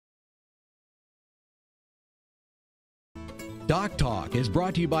DocTalk is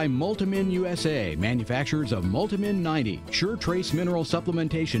brought to you by Multimin USA, manufacturers of Multimin 90, sure trace mineral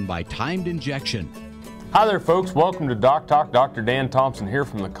supplementation by timed injection. Hi there folks, welcome to DocTalk. Dr. Dan Thompson here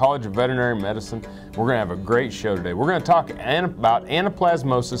from the College of Veterinary Medicine. We're going to have a great show today. We're going to talk about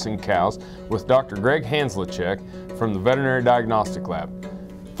anaplasmosis in cows with Dr. Greg Hanslachek from the Veterinary Diagnostic Lab.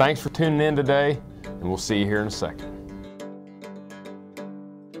 Thanks for tuning in today, and we'll see you here in a second.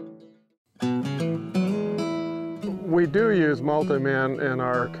 We do use Multimin in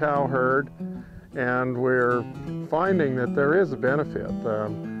our cow herd, and we're finding that there is a benefit.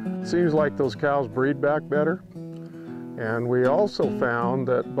 It seems like those cows breed back better. And we also found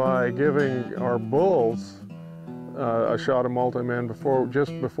that by giving our bulls a shot of Multimin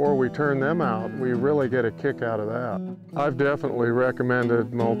just before we turn them out, we really get a kick out of that. I've definitely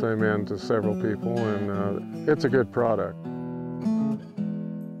recommended Multimin to several people, and it's a good product.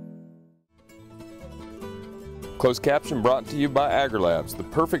 Closed caption brought to you by AgriLabs, the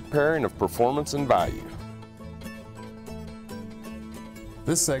perfect pairing of performance and value.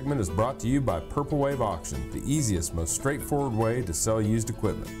 This segment is brought to you by Purple Wave Auction, the easiest, most straightforward way to sell used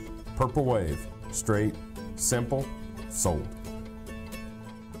equipment. Purple Wave, straight, simple, sold.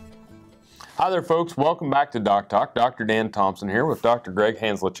 Hi there folks, welcome back to DocTalk. Dr. Dan Thompson here with Dr. Greg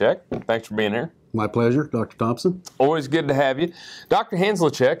Hanslachek. Thanks for being here. My pleasure, Dr. Thompson. Always good to have you. Dr.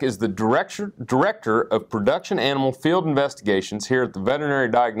 Hanslachek is the Director of Production Animal Field Investigations here at the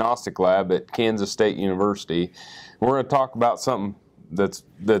Veterinary Diagnostic Lab at Kansas State University. We're going to talk about something that's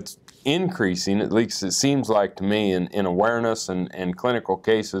increasing, at least it seems like to me, in awareness and clinical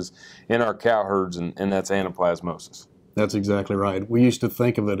cases in our cow herds, and that's anaplasmosis. That's exactly right. We used to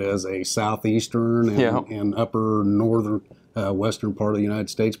think of it as a southeastern and upper northern western part of the United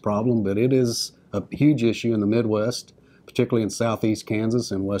States problem, but it is a huge issue in the Midwest, particularly in southeast Kansas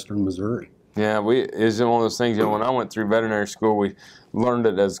and western Missouri. Yeah, it's one of those things, when I went through veterinary school, we learned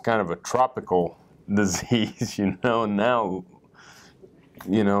it as kind of a tropical disease, and now,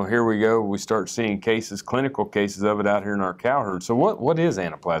 here we go, we start seeing cases, clinical cases of it out here in our cow herd. So what is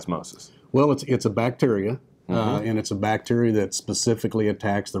anaplasmosis? Well, it's a bacteria, and it's a bacteria that specifically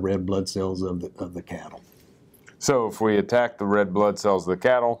attacks the red blood cells of the cattle. So if we attack the red blood cells of the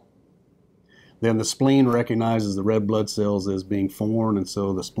cattle, then the spleen recognizes the red blood cells as being foreign, and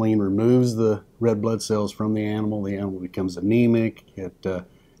so the spleen removes the red blood cells from the animal. The animal becomes anemic. It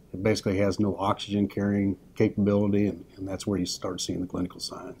basically has no oxygen carrying capability, and that's where you start seeing the clinical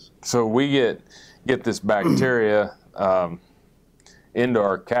signs. So we get this bacteria into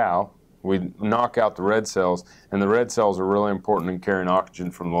our cow. We knock out the red cells, and the red cells are really important in carrying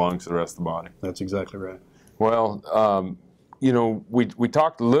oxygen from the lungs to the rest of the body. That's exactly right. Well, we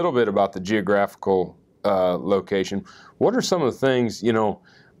talked a little bit about the geographical location. What are some of the things,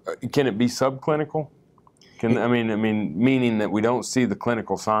 can it be subclinical? Meaning that we don't see the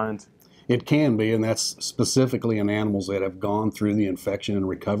clinical signs? It can be, and that's specifically in animals that have gone through the infection and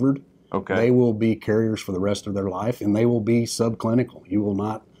recovered. Okay. They will be carriers for the rest of their life, and they will be subclinical. You will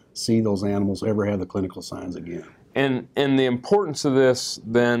not see those animals ever have the clinical signs again. And the importance of this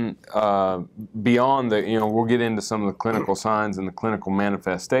then, beyond the, we'll get into some of the clinical signs and the clinical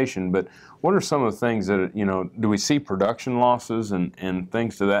manifestation, but what are some of the things that, do we see production losses and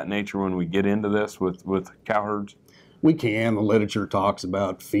things to that nature when we get into this with cow herds? We can. The literature talks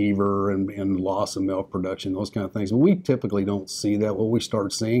about fever and loss of milk production, those kind of things. But we typically don't see that. What we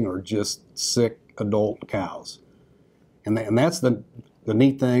start seeing are just sick adult cows. And that's the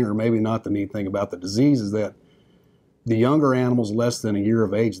neat thing, or maybe not the neat thing about the disease, is that the younger animals less than a year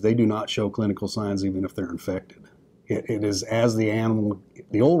of age, they do not show clinical signs even if they're infected. It is as the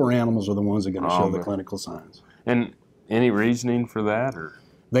older animals are the ones that are going to show the clinical signs. And any reasoning for that? Or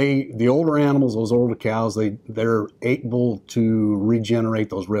the older animals, those older cows, they're able to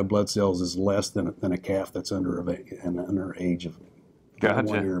regenerate those red blood cells is less than a calf that's under age of 1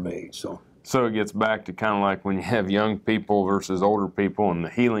 year of age. So it gets back to kind of like when you have young people versus older people, and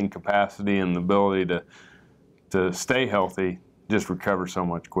the healing capacity and the ability to stay healthy just recover so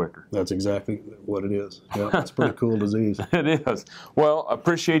much quicker. That's exactly what it is. Yeah, it's a pretty cool disease. It is. Well, I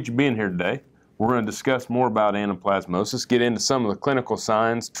appreciate you being here today. We're going to discuss more about anaplasmosis, get into some of the clinical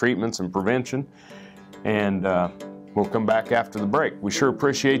signs, treatments, and prevention, and we'll come back after the break. We sure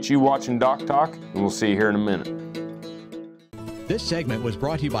appreciate you watching DocTalk, and we'll see you here in a minute. This segment was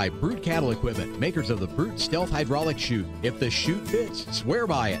brought to you by Brute Cattle Equipment, makers of the Brute Stealth Hydraulic Chute. If the chute fits, swear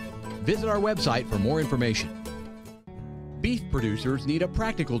by it. Visit our website for more information. Beef producers need a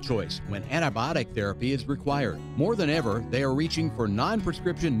practical choice when antibiotic therapy is required. More than ever, they are reaching for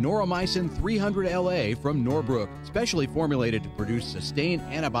non-prescription Noromycin 300LA from Norbrook, specially formulated to produce sustained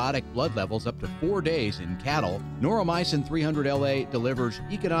antibiotic blood levels up to 4 days in cattle. Noromycin 300LA delivers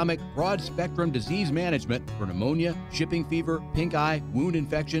economic, broad-spectrum disease management for pneumonia, shipping fever, pink eye, wound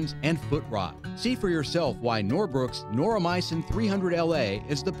infections, and foot rot. See for yourself why Norbrook's Noromycin 300LA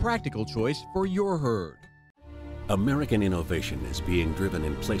is the practical choice for your herd. American innovation is being driven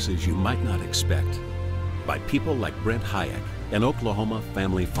in places you might not expect by people like Brent Hayek, an Oklahoma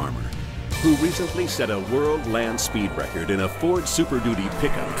family farmer, who recently set a world land speed record in a Ford Super Duty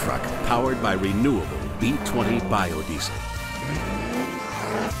pickup truck powered by renewable B20 biodiesel.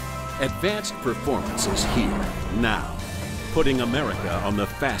 Advanced performance is here, now, putting America on the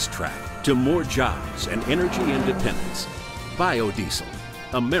fast track to more jobs and energy independence. Biodiesel,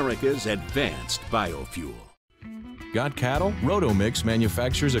 America's advanced biofuel. Got cattle? Rotomix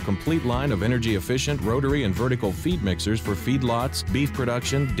manufactures a complete line of energy-efficient rotary and vertical feed mixers for feedlots, beef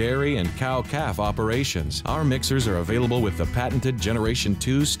production, dairy, and cow-calf operations. Our mixers are available with the patented Generation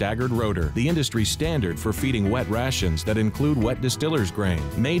 2 staggered rotor, the industry standard for feeding wet rations that include wet distiller's grain.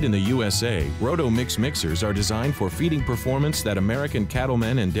 Made in the USA, Rotomix mixers are designed for feeding performance that American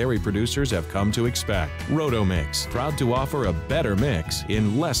cattlemen and dairy producers have come to expect. Rotomix, proud to offer a better mix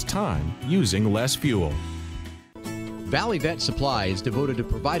in less time using less fuel. Valley Vet Supply is devoted to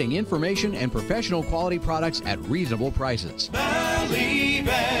providing information and professional quality products at reasonable prices. Valley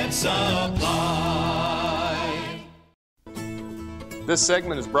Vet Supply. This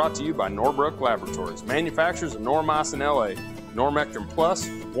segment is brought to you by Norbrook Laboratories, manufacturers of Noromycin LA, Normectin Plus,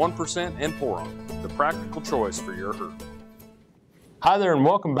 1%, and Poron, the practical choice for your herd. Hi there and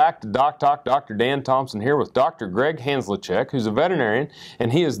welcome back to DocTalk. Dr. Dan Thompson here with Dr. Greg Hanslechek, who's a veterinarian,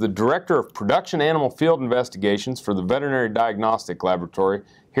 and he is the Director of Production Animal Field Investigations for the Veterinary Diagnostic Laboratory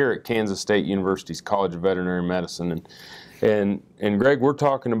here at Kansas State University's College of Veterinary Medicine. And Greg, we're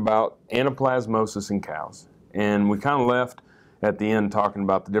talking about anaplasmosis in cows. And we kind of left at the end talking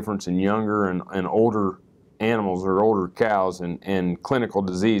about the difference in younger and older animals or older cows and clinical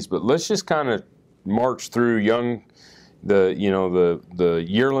disease. But let's just kind of march through the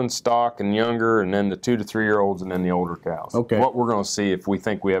yearling stock and younger, and then the 2 to 3 year olds, and then the older cows. Okay. What we're going to see if we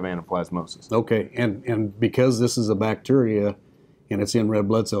think we have anaplasmosis. Okay, and because this is a bacteria and it's in red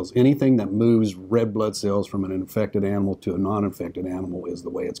blood cells, anything that moves red blood cells from an infected animal to a non-infected animal is the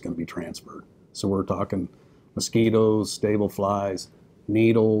way it's going to be transferred. So we're talking mosquitoes, stable flies,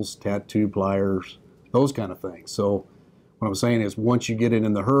 needles, tattoo pliers, those kind of things. So what I'm saying is once you get it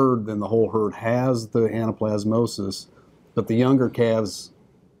in the herd, then the whole herd has the anaplasmosis. But the younger calves,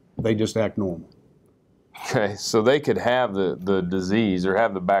 they just act normal. Okay, so they could have the disease or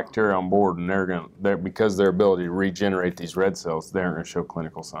have the bacteria on board, and because their ability to regenerate these red cells, they aren't going to show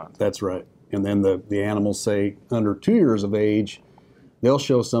clinical signs. That's right. And then the animals, say under 2 years of age, they'll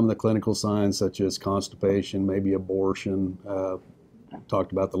show some of the clinical signs such as constipation, maybe abortion.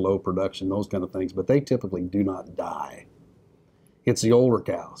 Talked about the low production, those kind of things. But they typically do not die. It's the older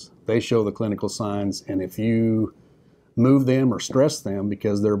cows. They show the clinical signs, and if you move them or stress them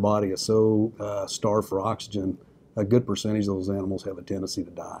because their body is so starved for oxygen, a good percentage of those animals have a tendency to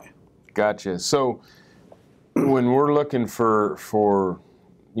die. Gotcha. So when we're looking for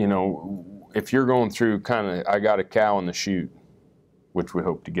if you're going through I got a cow in the chute, which we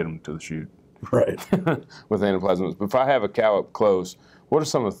hope to get them to the chute. Right. With anaplasmosis. But if I have a cow up close, what are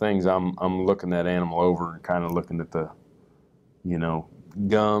some of the things I'm looking that animal over and kind of looking at the,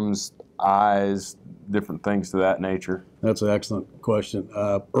 gums, eyes, different things to that nature? That's an excellent question.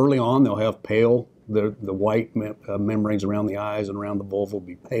 Early on, they'll have pale. The white membranes around the eyes and around the vulva will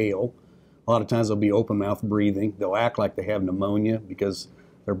be pale. A lot of times they'll be open mouth breathing. They'll act like they have pneumonia because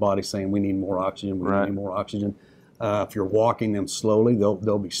their body's saying we need more oxygen, we need more oxygen. If you're walking them slowly,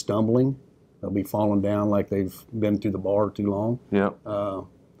 they'll be stumbling. They'll be falling down like they've been through the bar too long. Yep.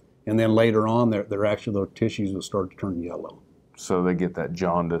 And then later on, their tissues will start to turn yellow. So they get that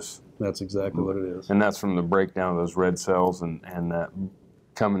jaundice. That's exactly what it is. And that's from the breakdown of those red cells and that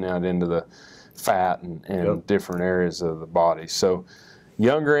coming out into the fat and different areas of the body. So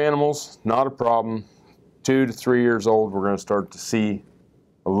younger animals, not a problem. 2 to 3 years old, we're going to start to see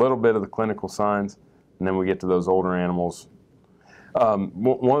a little bit of the clinical signs. And then we get to those older animals.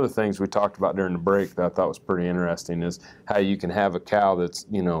 One of the things we talked about during the break that I thought was pretty interesting is how you can have a cow that's,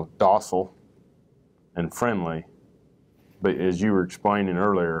 docile and friendly. But as you were explaining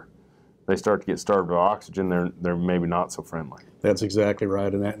earlier, they start to get starved of oxygen, they're maybe not so friendly. That's exactly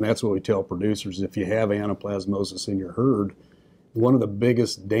right, and that's what we tell producers. If you have anaplasmosis in your herd, one of the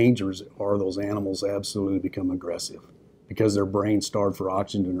biggest dangers are those animals absolutely become aggressive. because their brain's starved for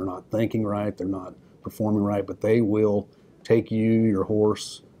oxygen. They're not thinking right, they're not performing right, but they will take you, your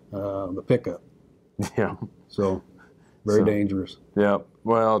horse, the pickup. Yeah. So very dangerous. Yeah.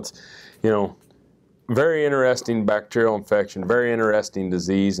 Well, it's, very interesting bacterial infection, very interesting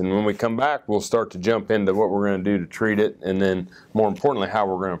disease. And when we come back, we'll start to jump into what we're going to do to treat it, and then more importantly, how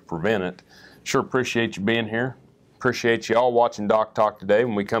we're going to prevent it. Sure appreciate you being here. Appreciate you all watching Doc Talk today.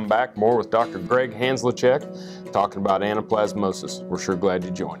 When we come back, more with Dr. Greg Hanslechek talking about anaplasmosis. We're sure glad you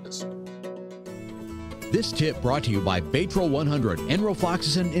joined us. This tip brought to you by Baytril 100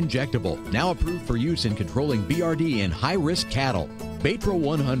 Enrofloxacin Injectable, now approved for use in controlling BRD in high-risk cattle. Baytril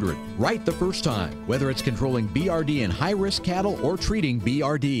 100, right the first time, whether it's controlling BRD in high-risk cattle or treating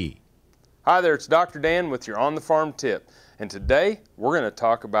BRD. Hi there, it's Dr. Dan with your On the Farm tip. And today, we're going to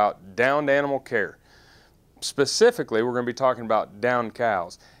talk about downed animal care. Specifically, we're going to be talking about downed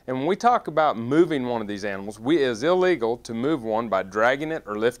cows. And when we talk about moving one of these animals, it is illegal to move one by dragging it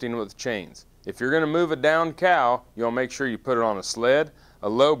or lifting it with chains. If you're going to move a downed cow, you'll make sure you put it on a sled, a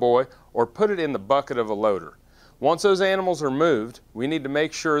lowboy, or put it in the bucket of a loader. Once those animals are moved, we need to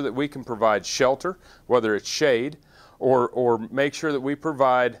make sure that we can provide shelter, whether it's shade, or make sure that we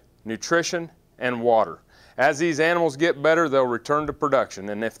provide nutrition and water. As these animals get better, they'll return to production,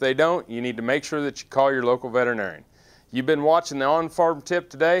 and if they don't, you need to make sure that you call your local veterinarian. You've been watching the On Farm Tip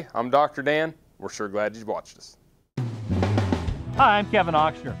today. I'm Dr. Dan. We're sure glad you watched us. Hi, I'm Kevin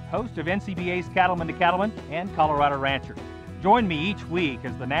Ochsner, host of NCBA's Cattleman to Cattleman and Colorado Rancher. Join me each week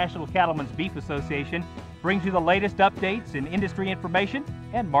as the National Cattlemen's Beef Association brings you the latest updates in industry information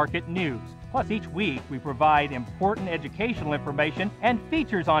and market news. Plus, each week we provide important educational information and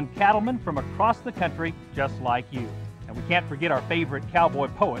features on cattlemen from across the country just like you. And we can't forget our favorite cowboy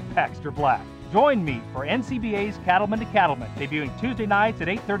poet, Baxter Black. Join me for NCBA's Cattleman to Cattleman, debuting Tuesday nights at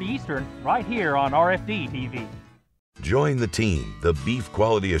 8:30 Eastern, right here on RFD TV. Join the team, the Beef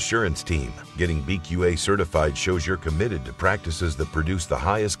Quality Assurance Team. Getting BQA certified shows you're committed to practices that produce the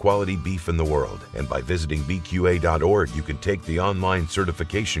highest quality beef in the world. And by visiting BQA.org, you can take the online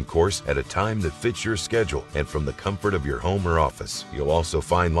certification course at a time that fits your schedule and from the comfort of your home or office. You'll also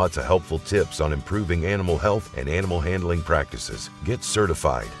find lots of helpful tips on improving animal health and animal handling practices. Get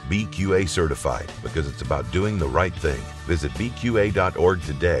certified, BQA certified, because it's about doing the right thing. Visit BQA.org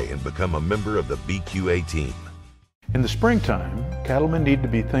today and become a member of the BQA team. In the springtime, cattlemen need to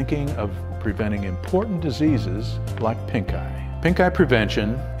be thinking of preventing important diseases like pink eye. Pink eye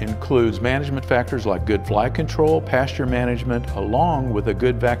prevention includes management factors like good fly control, pasture management, along with a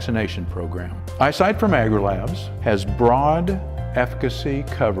good vaccination program. Eyesight from AgriLabs has broad efficacy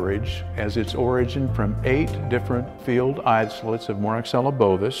coverage as its origin from 8 different field isolates of Moraxella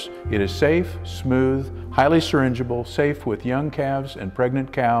bovis. It is safe, smooth, highly syringeable, safe with young calves and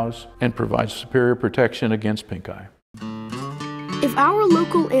pregnant cows, and provides superior protection against pink eye. If our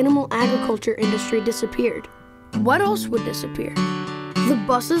local animal agriculture industry disappeared, what else would disappear? The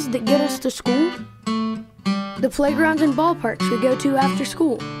buses that get us to school? The playgrounds and ballparks we go to after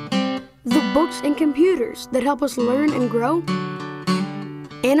school? The books and computers that help us learn and grow?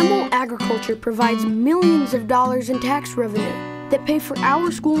 Animal agriculture provides millions of dollars in tax revenue that pay for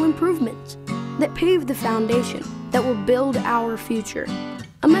our school improvements, that pave the foundation that will build our future.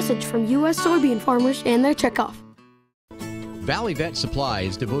 A message from U.S. soybean farmers and their checkoff. Valley Vet Supply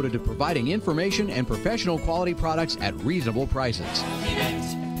is devoted to providing information and professional quality products at reasonable prices.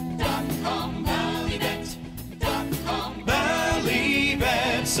 ValleyVet.com, ValleyVet.com, Valley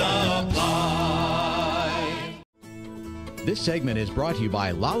Vet Supply. This segment is brought to you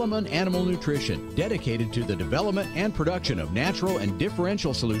by Lalaman Animal Nutrition, dedicated to the development and production of natural and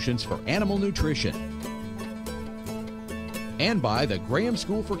differential solutions for animal nutrition. And by the Graham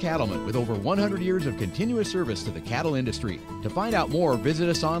School for Cattlemen, with over 100 years of continuous service to the cattle industry. To find out more, visit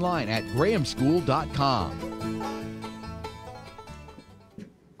us online at grahamschool.com.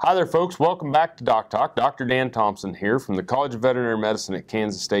 Hi there, folks. Welcome back to Doc Talk. Dr. Dan Thompson here from the College of Veterinary Medicine at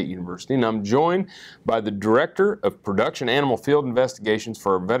Kansas State University, and I'm joined by the Director of Production Animal Field Investigations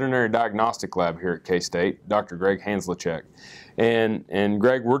for our Veterinary Diagnostic Lab here at K-State, Dr. Greg Hanslechek. And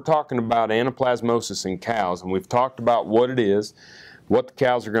Greg, we're talking about anaplasmosis in cows, and we've talked about what it is, what the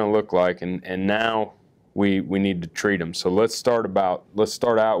cows are going to look like, and now we need to treat them. So let's start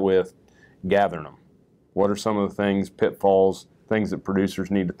out with gathering them. What are some of the things, pitfalls, things that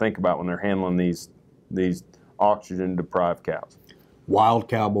producers need to think about when they're handling these oxygen-deprived cows? Wild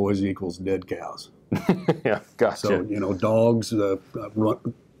cowboys equals dead cows. Yeah, gotcha. So, dogs,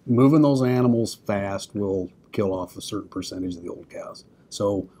 moving those animals fast will kill off a certain percentage of the old cows.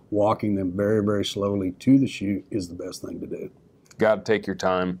 So walking them very, very slowly to the chute is the best thing to do. Got to take your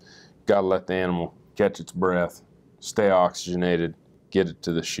time. Got to let the animal catch its breath. stay oxygenated, get it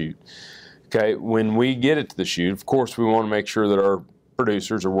to the chute. Okay, when we get it to the chute, of course, we want to make sure that our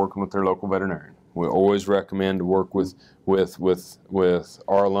producers are working with their local veterinarian. We always recommend to work with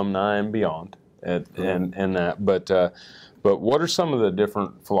our alumni and beyond, and that. But what are some of the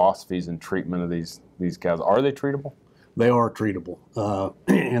different philosophies in treatment of these cows? Are they treatable? They are treatable,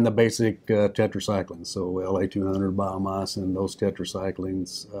 and the basic tetracyclines, so LA200, biomycin, those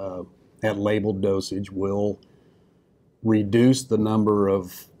tetracyclines at labeled dosage will reduce the number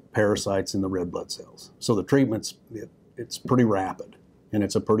of parasites in the red blood cells. So the treatment's it's pretty rapid, and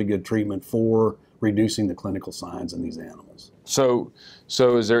it's a pretty good treatment for reducing the clinical signs in these animals. So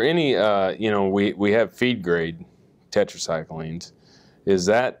is there any we have feed grade tetracyclines? Is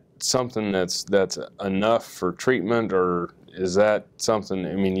that something that's enough for treatment, or is that something,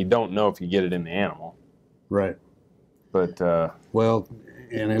 I mean, you don't know if you get it in the animal. Right. But well,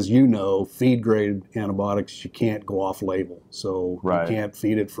 and as you know, feed grade antibiotics, you can't go off label. So right. You can't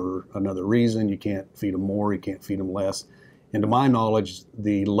feed it for another reason. You can't feed them more, you can't feed them less. And to my knowledge,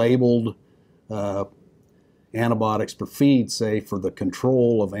 the labeled antibiotics for feed say for the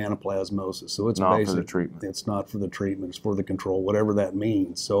control of anaplasmosis. So it's not for the treatment. It's not for the treatment, it's for the control, whatever that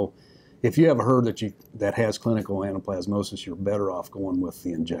means. So if you have a herd that has clinical anaplasmosis, you're better off going with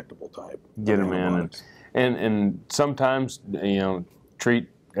the injectable type. Get them in, and sometimes treat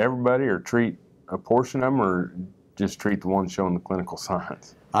everybody, or treat a portion of them, or just treat the ones showing the clinical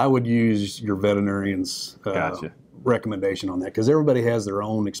signs. I would use your veterinarian's Gotcha. recommendation on that, because everybody has their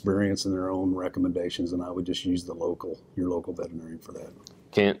own experience and their own recommendations, and I would just use your local veterinarian for that.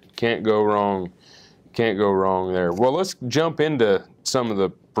 Can't go wrong. Can't go wrong there. Well, let's jump into some of the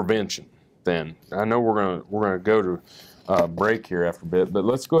prevention then. I know we're gonna go to break here after a bit, but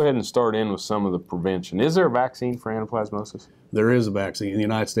let's go ahead and start in with some of the prevention. Is there a vaccine for anaplasmosis? There is a vaccine. In the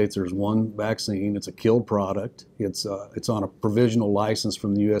United States, there's one vaccine. It's a killed product. It's on a provisional license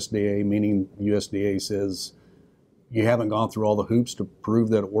from the USDA, meaning USDA says you haven't gone through all the hoops to prove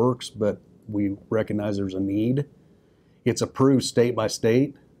that it works, but we recognize there's a need. It's approved state by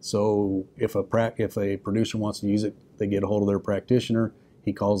state. So if a producer wants to use it, they get a hold of their practitioner.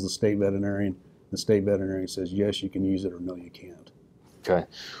 He calls the state veterinarian. The state veterinarian says, yes, you can use it, or no, you can't. Okay.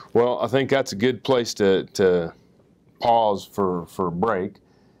 Well, I think that's a good place to pause for a break.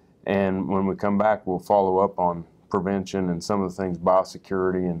 And when we come back, we'll follow up on prevention and some of the things,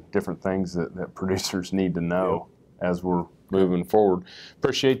 biosecurity and different things that producers need to know as we're moving forward.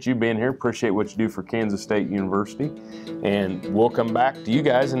 Appreciate you being here. Appreciate what you do for Kansas State University. And we'll come back to you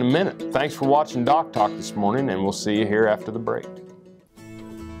guys in a minute. Thanks for watching DocTalk this morning, and we'll see you here after the break.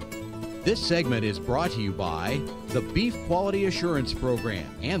 This segment is brought to you by the Beef Quality Assurance Program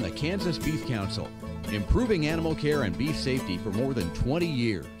and the Kansas Beef Council, improving animal care and beef safety for more than 20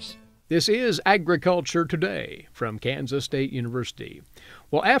 years. This is Agriculture Today from Kansas State University.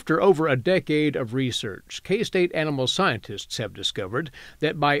 Well, after over a decade of research, K-State animal scientists have discovered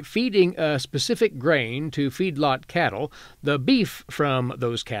that by feeding a specific grain to feedlot cattle, the beef from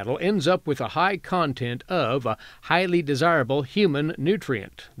those cattle ends up with a high content of a highly desirable human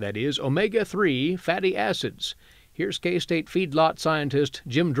nutrient, that is, omega-3 fatty acids. Here's K-State feedlot scientist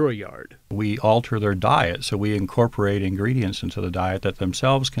Jim Drouillard. We alter their diet, so we incorporate ingredients into the diet that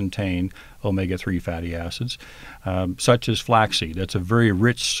themselves contain omega-3 fatty acids, such as flaxseed. That's a very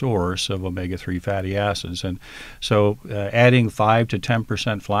rich source of omega-3 fatty acids. And so adding 5 to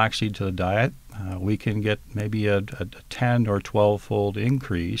 10% flaxseed to the diet, we can get maybe a 10 or 12-fold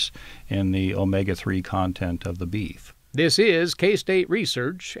increase in the omega-3 content of the beef. This is K-State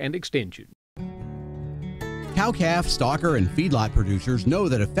Research and Extension. Cow-calf, stocker, and feedlot producers know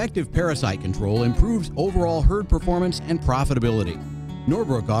that effective parasite control improves overall herd performance and profitability.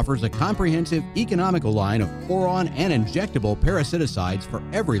 Norbrook offers a comprehensive, economical line of pour-on and injectable parasiticides for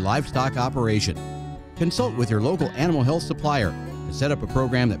every livestock operation. Consult with your local animal health supplier to set up a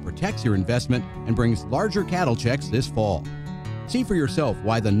program that protects your investment and brings larger cattle checks this fall. See for yourself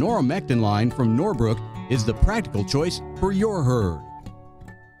why the Noramectin line from Norbrook is the practical choice for your herd.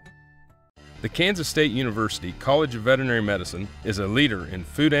 The Kansas State University College of Veterinary Medicine is a leader in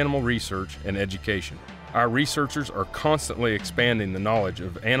food animal research and education. Our researchers are constantly expanding the knowledge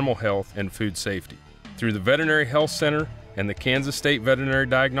of animal health and food safety. Through the Veterinary Health Center and the Kansas State Veterinary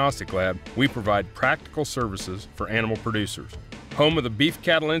Diagnostic Lab, we provide practical services for animal producers. Home of the Beef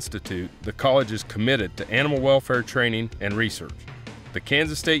Cattle Institute, the college is committed to animal welfare training and research. The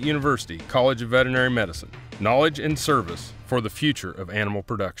Kansas State University College of Veterinary Medicine, knowledge and service for the future of animal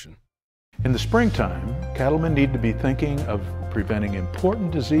production. In the springtime, cattlemen need to be thinking of preventing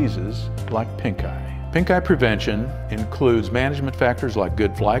important diseases like pink eye. Pink eye prevention includes management factors like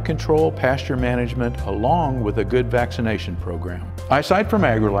good fly control, pasture management, along with a good vaccination program. Eyesight from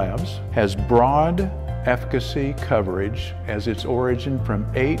AgriLabs has broad efficacy coverage as its origin from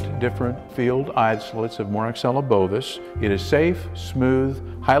 8 different field isolates of Moraxella bovis. It is safe,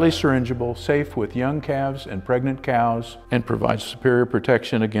 smooth, highly syringeable, safe with young calves and pregnant cows, and provides superior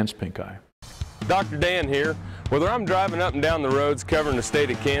protection against pink eye. Dr. Dan here. Whether I'm driving up and down the roads covering the state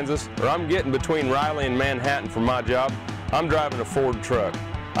of Kansas, or I'm getting between Riley and Manhattan for my job, I'm driving a Ford truck.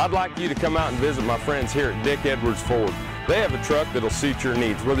 I'd like you to come out and visit my friends here at Dick Edwards Ford. They have a truck that'll suit your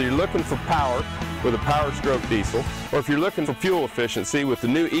needs, whether you're looking for power with a Power Stroke diesel, or if you're looking for fuel efficiency with the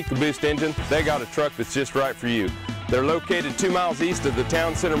new EcoBoost engine, they got a truck that's just right for you. They're located 2 miles east of the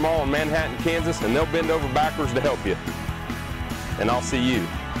Town Center Mall in Manhattan, Kansas, and they'll bend over backwards to help you. And I'll see you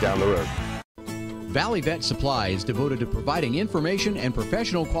down the road. Valley Vet Supply is devoted to providing information and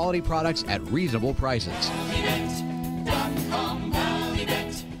professional quality products at reasonable prices. ValleyVet.com,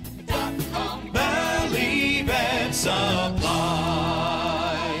 ValleyVet.com, Valley Vet Supply.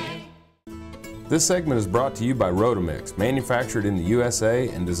 This segment is brought to you by Rotomix, manufactured in the USA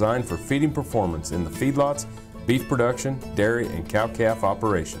and designed for feeding performance in the feedlots, beef production, dairy, and cow-calf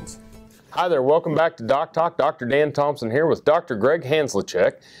operations. Hi there, welcome back to DocTalk. Dr. Dan Thompson here with Dr. Greg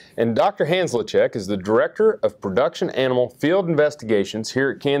Hanslacek. And Dr. Hanslacek is the Director of Production Animal Field Investigations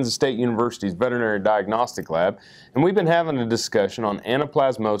here at Kansas State University's Veterinary Diagnostic Lab. And we've been having a discussion on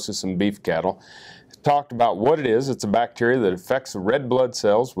anaplasmosis in beef cattle. Talked about what it is. It's a bacteria that affects the red blood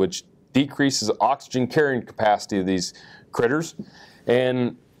cells, which decreases oxygen carrying capacity of these critters.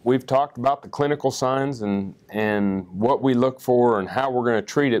 And we've talked about the clinical signs and what we look for and how we're going to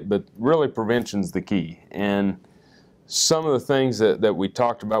treat it, but really prevention's the key. And some of the things that we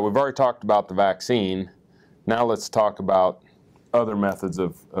talked about, we've already talked about the vaccine. Now let's talk about other methods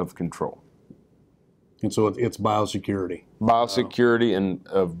of control. And so it's biosecurity. Biosecurity and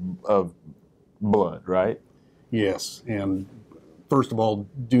of blood, right? Yes, and first of all,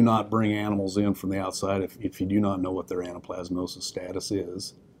 do not bring animals in from the outside if you do not know what their anaplasmosis status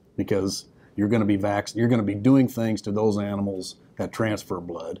is, because you're going to be you're going to be doing things to those animals that transfer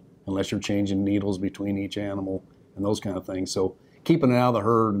blood, unless you're changing needles between each animal and those kind of things. So keeping it out of the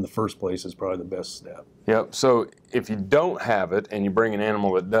herd in the first place is probably the best step. Yep. So if you don't have it and you bring an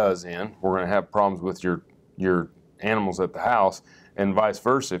animal that does in, we're going to have problems with your animals at the house, and vice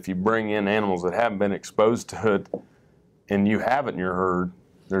versa. If you bring in animals that haven't been exposed to it and you have it in your herd,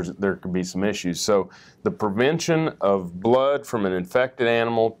 there could be some issues. So the prevention of blood from an infected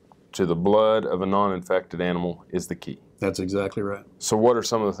animal to the blood of a non-infected animal is the key. That's exactly right. So what are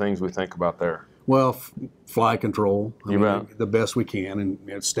some of the things we think about there? Well, fly control, I mean, the best we can, and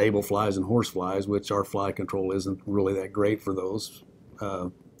it's stable flies and horse flies, which our fly control isn't really that great for those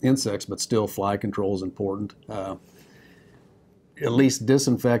insects, but still fly control is important. At least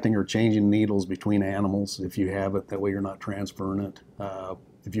disinfecting or changing needles between animals if you have it, that way you're not transferring it.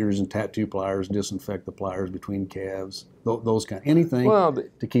 If you're using tattoo pliers, disinfect the pliers between calves, those kind of, anything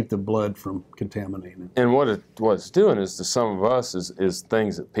to keep the blood from contaminating it. And what it's doing is to some of us is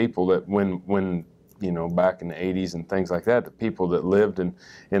things that people that when you know, back in the 80s and things like that, the people that lived in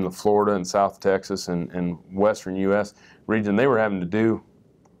the Florida and South Texas and Western U.S. region, they were having to do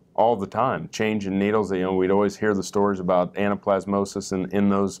all the time, changing needles. You know, we'd always hear the stories about anaplasmosis in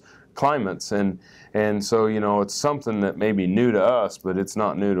those climates, and so, you know, it's something that may be new to us, but it's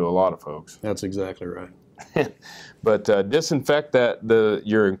not new to a lot of folks. That's exactly right. But disinfect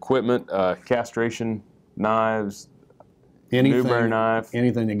your equipment, castration knives, Newbery knife.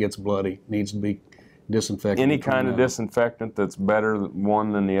 Anything that gets bloody needs to be disinfected. Any kind of disinfectant that's better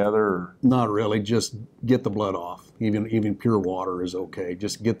one than the other? Or? Not really. Just get the blood off. Even pure water is okay.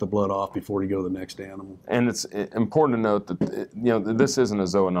 Just get the blood off before you go to the next animal. And it's important to note that this isn't a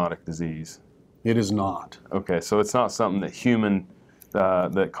zoonotic disease. It is not. Okay, so it's not something that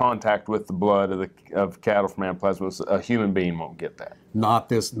that contact with the blood of cattle from anaplasmosis, a human being won't get that. Not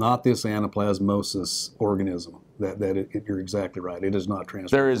this anaplasmosis organism. You're exactly right. It is not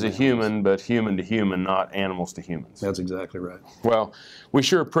transferred. There is a human, but human to human, not animals to humans. That's exactly right. Well, we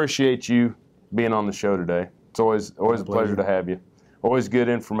sure appreciate you being on the show today. It's always a pleasure to have you. Always good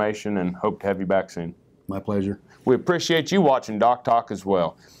information, and hope to have you back soon. My pleasure. We appreciate you watching DocTalk as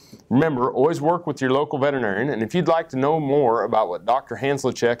well. Remember, always work with your local veterinarian, and if you'd like to know more about what Dr.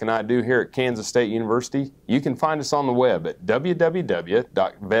 Hanslacek and I do here at Kansas State University, you can find us on the web at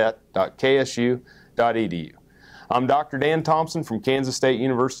www.vet.ksu.edu. I'm Dr. Dan Thompson from Kansas State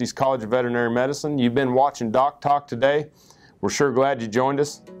University's College of Veterinary Medicine. You've been watching DocTalk today. We're sure glad you joined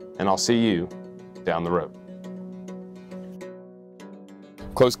us, and I'll see you down the road.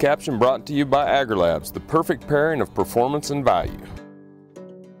 Closed caption brought to you by AgriLabs, the perfect pairing of performance and value.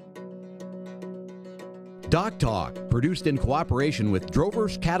 DocTalk, produced in cooperation with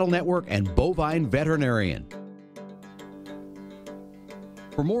Drovers Cattle Network and Bovine Veterinarian.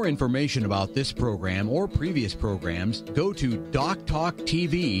 For more information about this program or previous programs, go to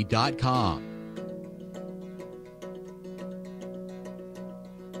DocTalkTV.com.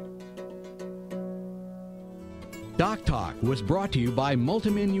 DocTalk was brought to you by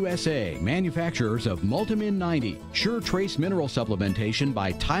Multimin USA, manufacturers of Multimin 90, sure trace mineral supplementation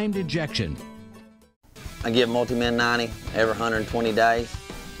by timed injection. I give Multimin 90 every 120 days.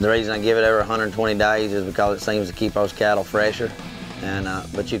 The reason I give it every 120 days is because it seems to keep those cattle fresher.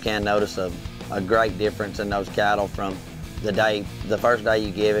 But you can notice a great difference in those cattle from the first day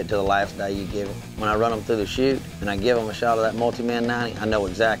you give it to the last day you give it. When I run them through the chute and I give them a shot of that Multimin 90, I know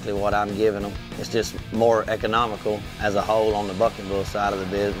exactly what I'm giving them. It's just more economical as a whole on the bucking bull side of the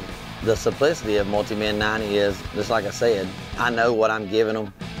business. The simplicity of Multimin 90 is, just like I said, I know what I'm giving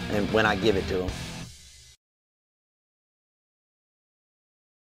them and when I give it to them.